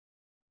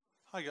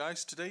Hi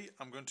guys, today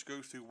I'm going to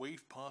go through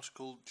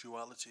wave-particle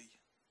duality.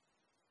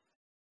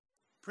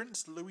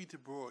 Prince Louis de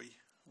Broglie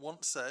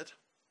once said,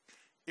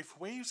 "If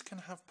waves can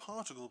have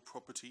particle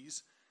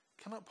properties,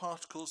 cannot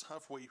particles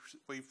have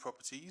wave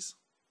properties?"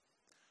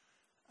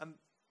 And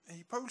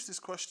he posed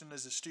this question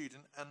as a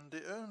student and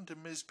it earned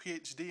him his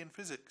PhD in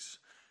physics.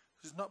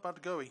 It's not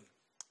bad going.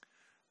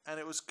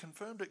 And it was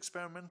confirmed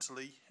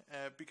experimentally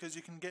because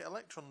you can get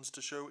electrons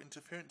to show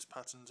interference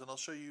patterns, and I'll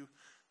show you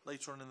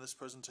later on in this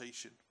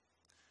presentation.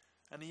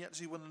 And he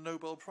actually won the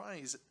Nobel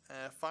Prize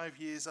 5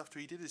 years after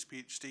he did his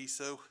PhD,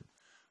 so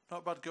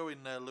not bad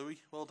going there,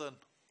 Louis. Well done.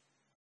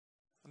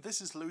 And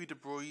this is Louis de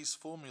Broglie's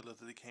formula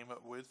that he came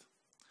up with.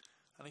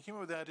 And he came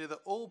up with the idea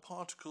that all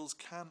particles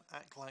can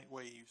act like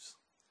waves.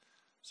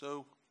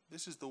 So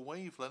this is the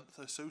wavelength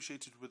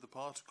associated with the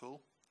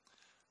particle.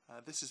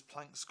 This is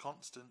Planck's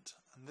constant,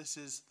 and this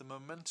is the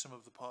momentum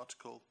of the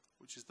particle,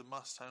 which is the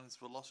mass times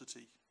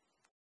velocity.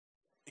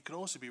 It can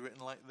also be written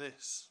like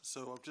this,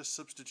 so I've just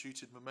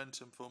substituted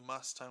momentum for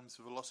mass times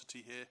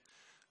velocity here.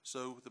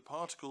 So the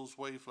particle's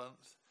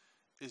wavelength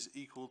is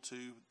equal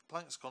to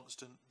Planck's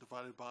constant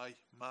divided by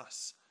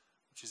mass,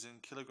 which is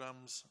in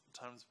kilograms,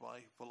 times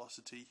by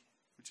velocity,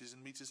 which is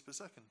in meters per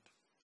second.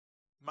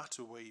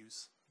 Matter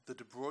waves, the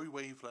de Broglie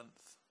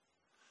wavelength.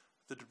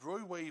 The de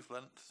Broglie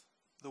wavelength,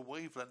 the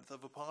wavelength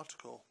of a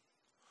particle.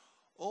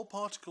 All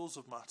particles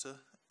of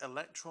matter,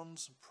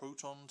 electrons,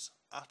 protons,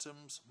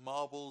 atoms,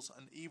 marbles,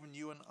 and even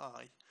you and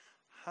I,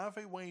 have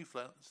a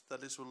wavelength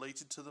that is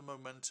related to the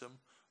momentum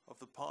of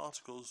the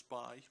particles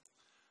by,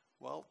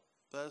 well,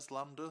 there's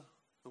lambda,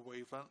 the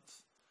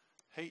wavelength,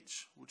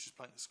 h, which is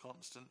Planck's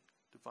constant,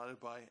 divided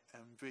by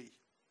mv.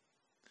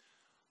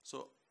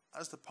 So,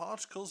 as the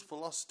particle's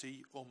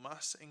velocity or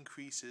mass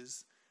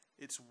increases,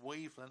 its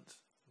wavelength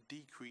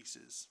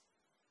decreases.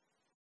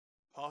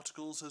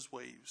 Particles as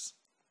waves.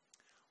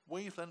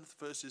 Wavelength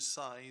versus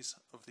size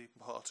of the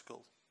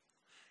particle.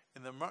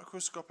 In the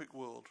macroscopic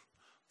world,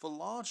 for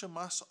larger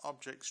mass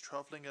objects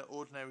travelling at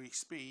ordinary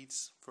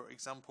speeds, for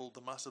example the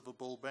mass of a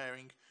ball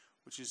bearing,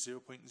 which is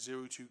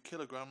 0.02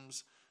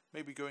 kilograms,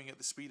 may be going at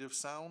the speed of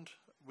sound,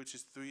 which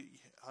is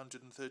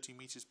 330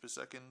 meters per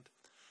second,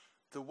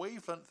 the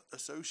wavelength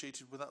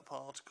associated with that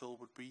particle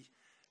would be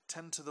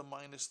 10 to the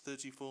minus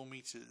 34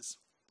 meters,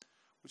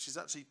 which is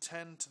actually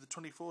 10 to the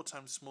 24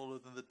 times smaller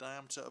than the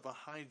diameter of a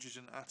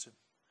hydrogen atom.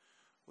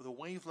 Where the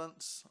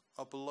wavelengths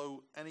are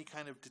below any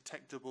kind of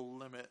detectable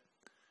limit,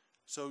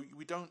 so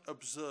we don't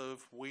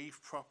observe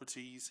wave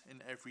properties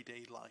in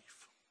everyday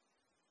life.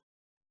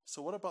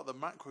 So what about the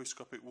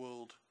macroscopic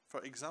world?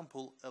 For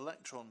example,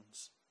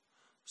 electrons.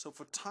 So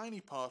for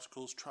tiny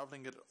particles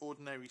travelling at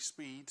ordinary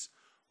speeds,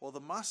 while the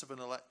mass of an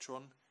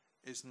electron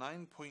is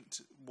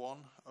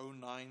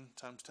 9.109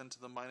 times 10 to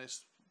the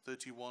minus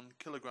 31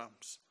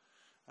 kilograms,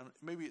 and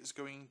maybe it's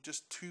going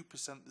just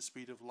 2% the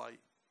speed of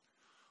light.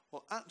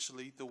 Well,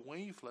 actually, the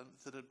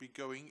wavelength that it'd be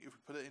going, if we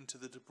put it into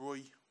the de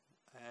Broglie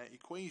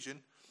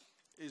equation,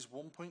 is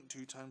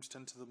 1.2 times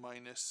 10 to the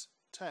minus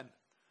 10.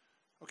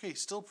 Okay,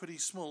 still pretty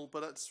small,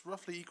 but that's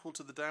roughly equal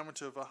to the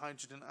diameter of a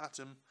hydrogen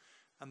atom,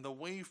 and the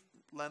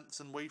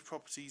wavelengths and wave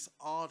properties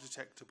are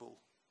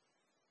detectable.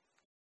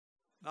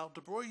 Now,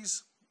 de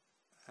Broglie's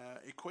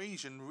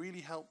equation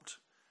really helped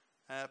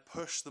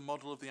push the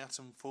model of the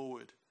atom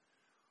forward.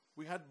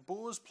 We had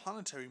Bohr's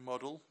planetary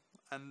model,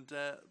 and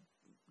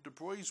de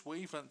Broglie's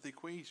wavelength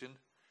equation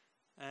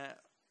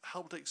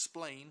helped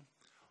explain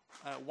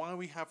why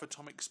we have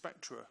atomic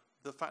spectra,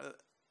 the fact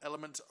that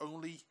elements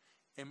only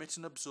emit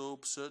and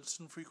absorb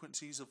certain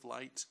frequencies of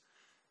light,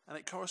 and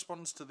it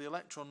corresponds to the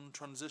electron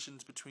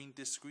transitions between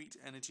discrete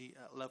energy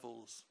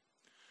levels.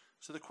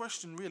 So the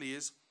question really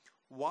is,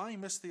 why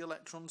must the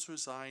electrons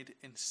reside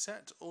in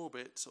set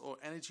orbits or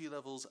energy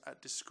levels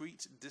at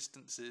discrete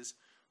distances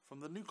from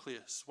the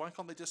nucleus? Why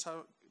can't they just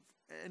have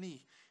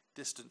any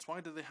distance?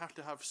 Why do they have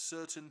to have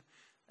certain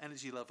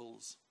energy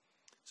levels?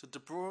 So de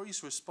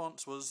Broglie's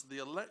response was the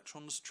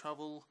electrons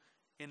travel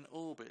in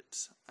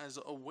orbit as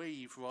a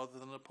wave rather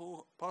than a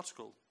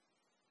particle.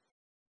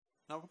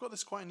 Now we've got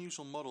this quite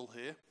unusual model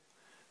here,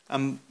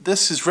 and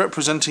this is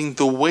representing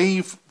the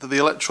wave that the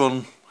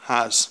electron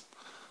has,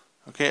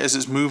 okay, as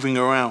it's moving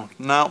around.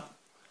 Now,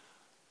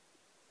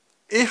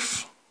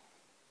 if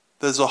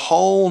there's a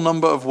whole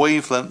number of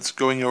wavelengths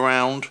going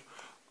around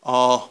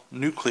our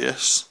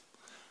nucleus,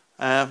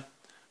 then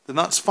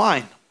that's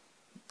fine.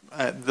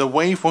 The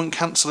wave won't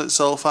cancel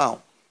itself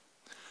out.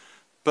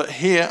 But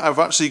here I've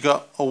actually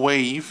got a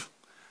wave,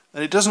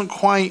 and it doesn't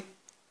quite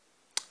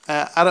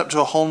add up to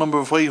a whole number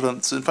of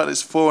wavelengths. In fact,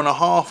 it's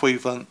 4.5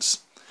 wavelengths.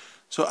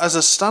 So as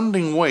a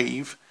standing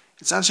wave,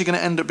 it's actually going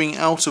to end up being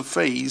out of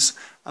phase,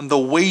 and the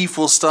wave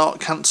will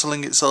start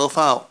cancelling itself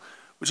out,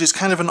 which is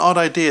kind of an odd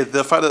idea.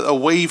 The fact that a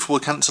wave will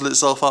cancel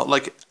itself out,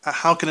 like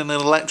how can an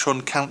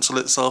electron cancel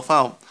itself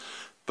out?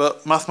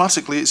 But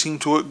mathematically it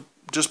seemed to work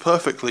just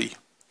perfectly.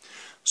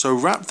 So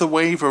wrap the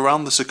wave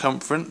around the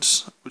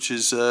circumference, which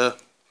is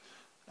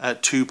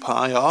 2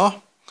 pi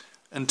r,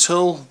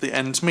 until the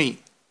ends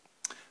meet.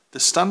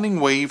 The standing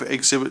wave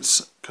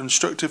exhibits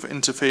constructive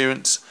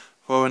interference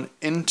for an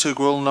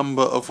integral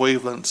number of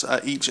wavelengths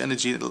at each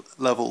energy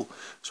level.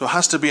 So it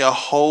has to be a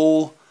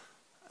whole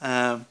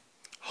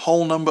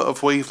number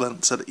of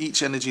wavelengths at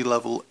each energy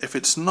level. If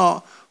it's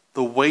not,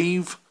 the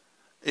wave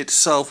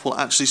itself will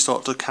actually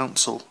start to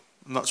cancel,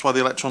 and that's why the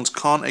electrons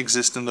can't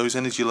exist in those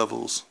energy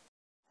levels.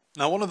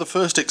 Now, one of the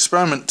first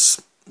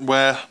experiments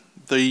where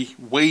the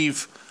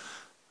wave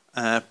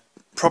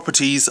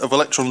properties of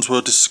electrons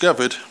were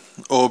discovered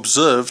or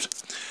observed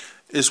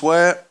is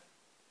where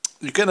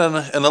you get an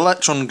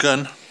electron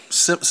gun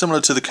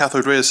similar to the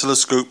cathode ray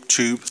oscilloscope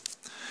tube,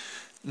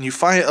 and you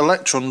fire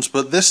electrons,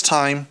 but this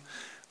time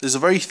there's a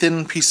very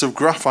thin piece of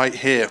graphite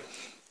here,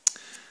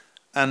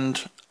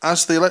 and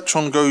as the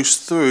electron goes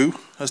through,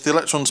 as the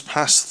electrons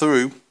pass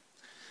through,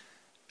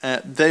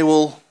 they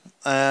will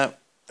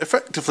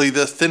effectively,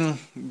 the thin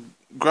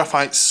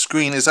graphite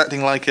screen is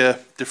acting like a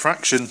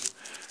diffraction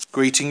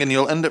grating, and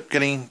you'll end up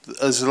getting,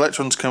 as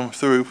electrons come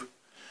through,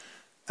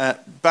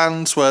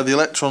 bands where the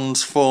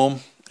electrons form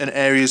in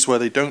areas where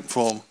they don't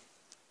form.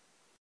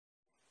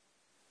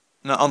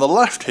 Now on the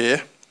left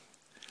here,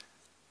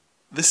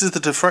 this is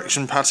the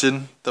diffraction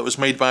pattern that was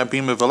made by a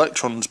beam of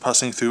electrons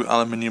passing through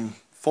aluminium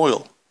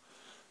foil.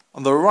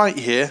 On the right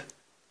here,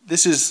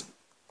 this is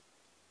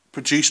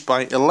produced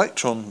by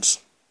electrons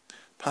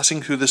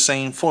passing through the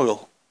same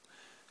foil.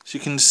 So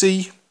you can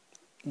see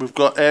we've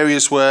got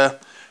areas where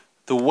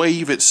the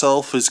wave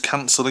itself is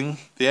cancelling,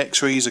 the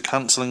X-rays are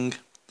cancelling,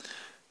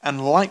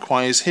 and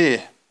likewise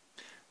here,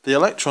 the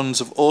electrons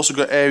have also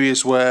got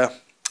areas where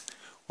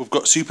we've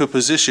got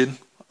superposition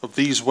of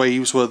these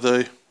waves where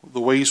the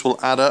waves will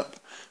add up.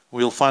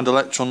 We'll find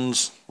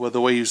electrons where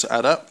the waves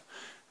add up,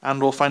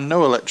 and we'll find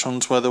no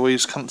electrons where the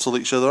waves cancel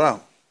each other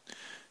out.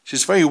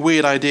 It's a very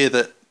weird idea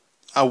that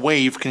a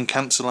wave can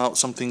cancel out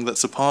something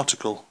that's a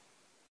particle.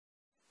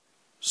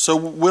 So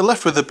we're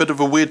left with a bit of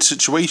a weird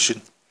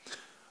situation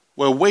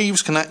where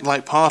waves can act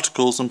like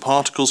particles and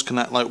particles can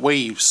act like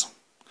waves.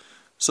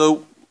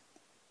 So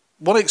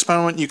one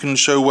experiment you can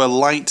show where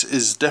light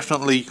is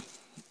definitely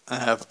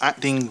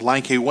acting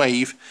like a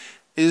wave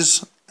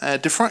is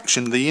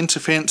diffraction. The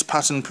interference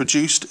pattern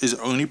produced is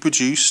only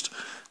produced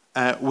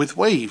with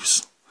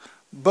waves.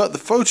 But the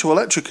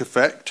photoelectric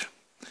effect,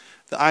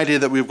 the idea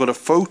that we've got a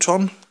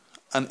photon,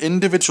 an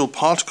individual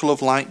particle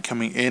of light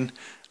coming in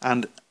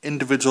and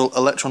individual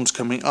electrons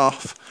coming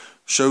off,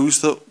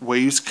 shows that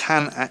waves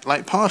can act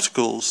like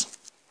particles.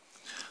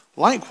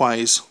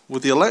 Likewise,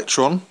 with the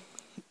electron,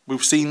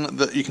 we've seen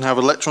that you can have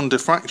electron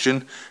diffraction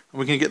and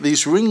we can get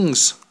these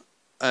rings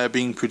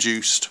being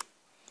produced.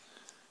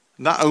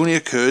 And that only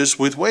occurs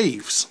with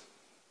waves.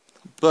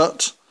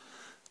 But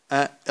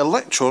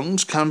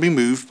electrons can be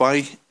moved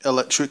by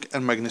electric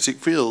and magnetic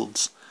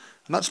fields,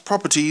 and that's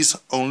properties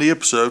only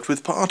observed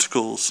with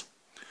particles.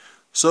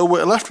 So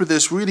we're left with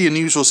this really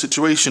unusual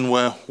situation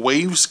where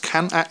waves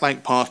can act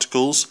like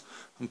particles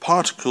and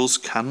particles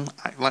can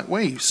act like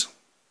waves.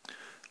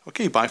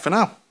 Okay, bye for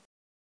now.